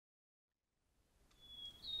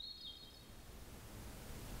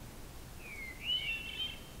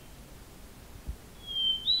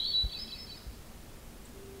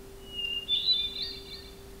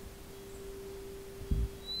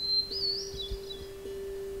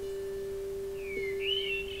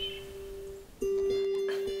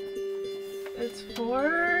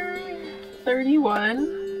4:31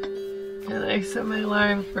 and I set my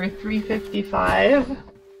alarm for 3:55.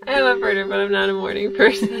 I am a birder, but I'm not a morning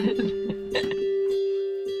person.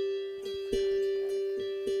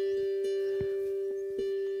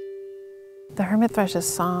 The hermit thrush's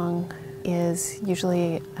song is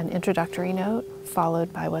usually an introductory note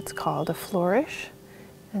followed by what's called a flourish.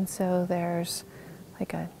 And so there's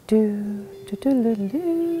like a do, do, do, do, do,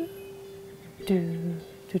 do, do,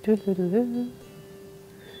 do, do, do, do, do,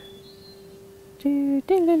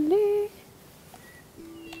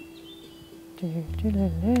 do, do, do, do.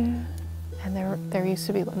 And there used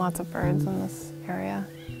to be lots of birds in this area,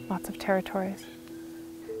 lots of territories.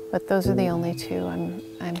 But those are the only two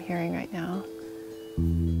I'm hearing right now.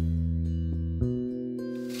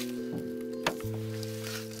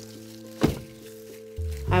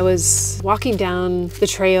 I was walking down the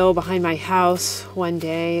trail behind my house one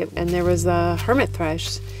day, and there was a hermit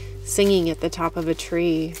thrush singing at the top of a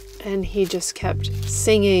tree. And he just kept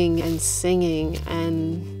singing and singing,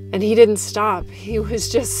 and he didn't stop. He was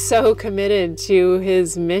just so committed to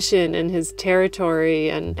his mission and his territory,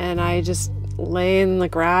 and I just lay in the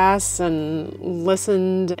grass and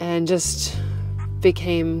listened and just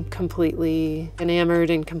became completely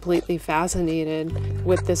enamored and completely fascinated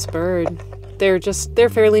with this bird. They're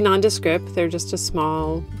fairly nondescript. They're just a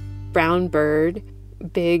small brown bird,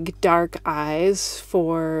 big dark eyes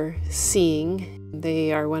for seeing.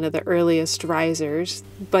 They are one of the earliest risers,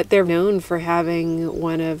 but they're known for having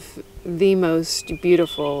one of the most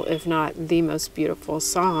beautiful, if not the most beautiful,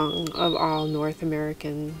 song of all North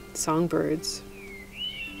American songbirds.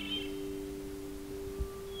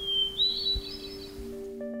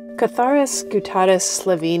 Catharus guttatus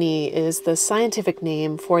slavini is the scientific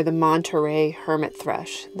name for the Monterey hermit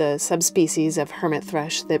thrush, the subspecies of hermit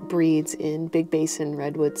thrush that breeds in Big Basin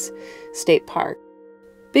Redwoods State Park.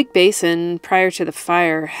 Big Basin, prior to the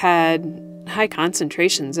fire, had high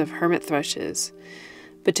concentrations of hermit thrushes,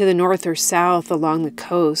 but to the north or south along the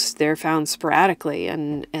coast, they're found sporadically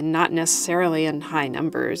and not necessarily in high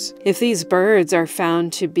numbers. If these birds are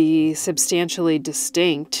found to be substantially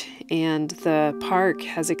distinct, and the park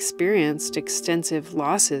has experienced extensive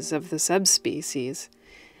losses of the subspecies,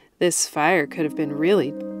 this fire could have been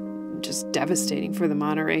really just devastating for the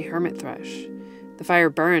Monterey hermit thrush. The fire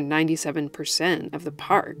burned 97% of the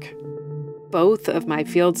park. Both of my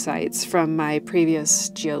field sites from my previous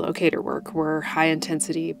geolocator work were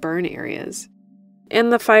high-intensity burn areas.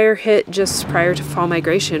 And the fire hit just prior to fall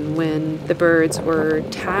migration when the birds were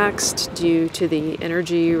taxed due to the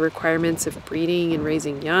energy requirements of breeding and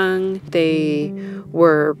raising young. They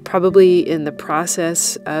were probably in the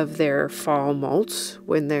process of their fall molts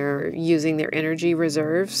when they're using their energy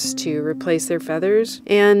reserves to replace their feathers.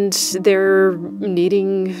 And they're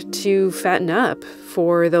needing to fatten up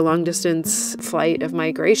for the long-distance flight of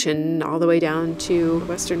migration all the way down to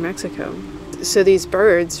western Mexico. So these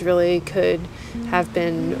birds really could have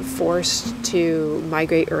been forced to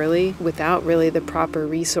migrate early without really the proper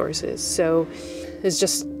resources. So it's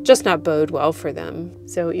just not bode well for them.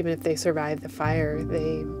 So even if they survived the fire,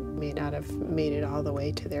 they may not have made it all the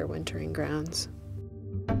way to their wintering grounds.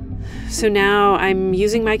 So now I'm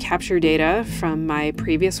using my capture data from my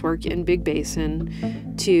previous work in Big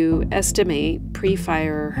Basin to estimate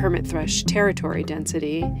pre-fire hermit thrush territory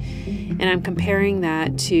density, and I'm comparing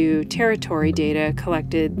that to territory data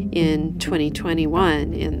collected in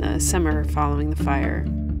 2021 in the summer following the fire.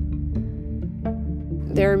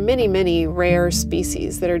 There are many, many rare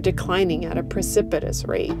species that are declining at a precipitous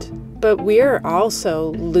rate, but we're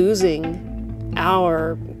also losing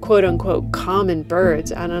our quote-unquote common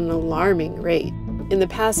birds at an alarming rate. In the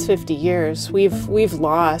past 50 years, we've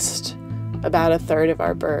lost about a third of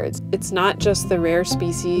our birds. It's not just the rare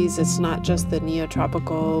species, it's not just the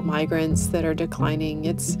neotropical migrants that are declining,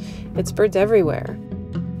 it's birds everywhere.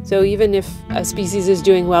 So even if a species is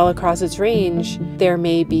doing well across its range, there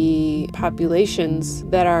may be populations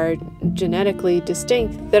that are genetically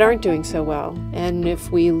distinct that aren't doing so well. And if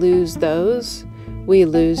we lose those, we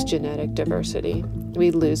lose genetic diversity,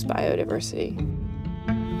 we lose biodiversity.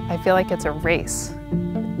 I feel like it's a race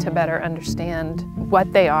to better understand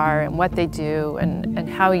what they are and what they do and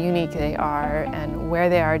how unique they are and where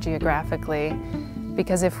they are geographically.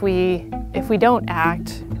 Because if we don't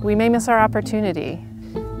act, we may miss our opportunity.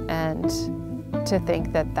 And to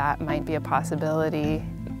think that that might be a possibility,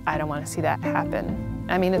 I don't want to see that happen.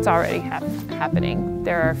 I mean, it's already happening.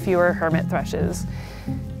 There are fewer hermit thrushes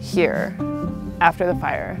here after the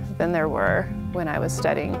fire than there were when I was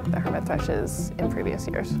studying the hermit thrushes in previous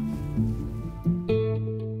years.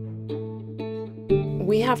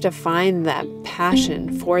 we have to find that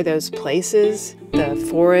passion for those places, the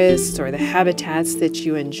forests or the habitats that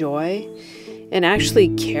you enjoy, and actually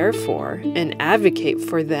care for and advocate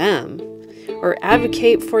for them, or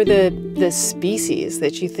advocate for the species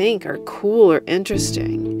that you think are cool or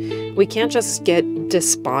interesting. We can't just get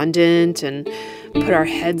despondent and put our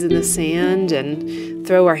heads in the sand and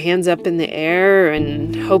throw our hands up in the air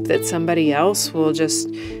and hope that somebody else will just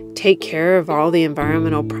take care of all the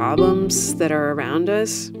environmental problems that are around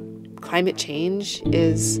us. Climate change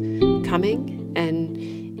is coming, and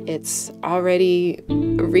it's already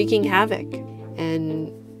wreaking havoc,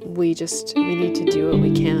 and we need to do what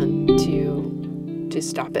we can to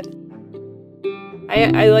stop it.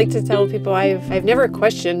 I like to tell people I've never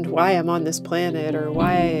questioned why I'm on this planet or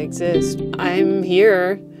why I exist. I'm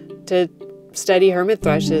here to study hermit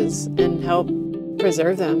thrushes and help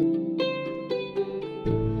preserve them.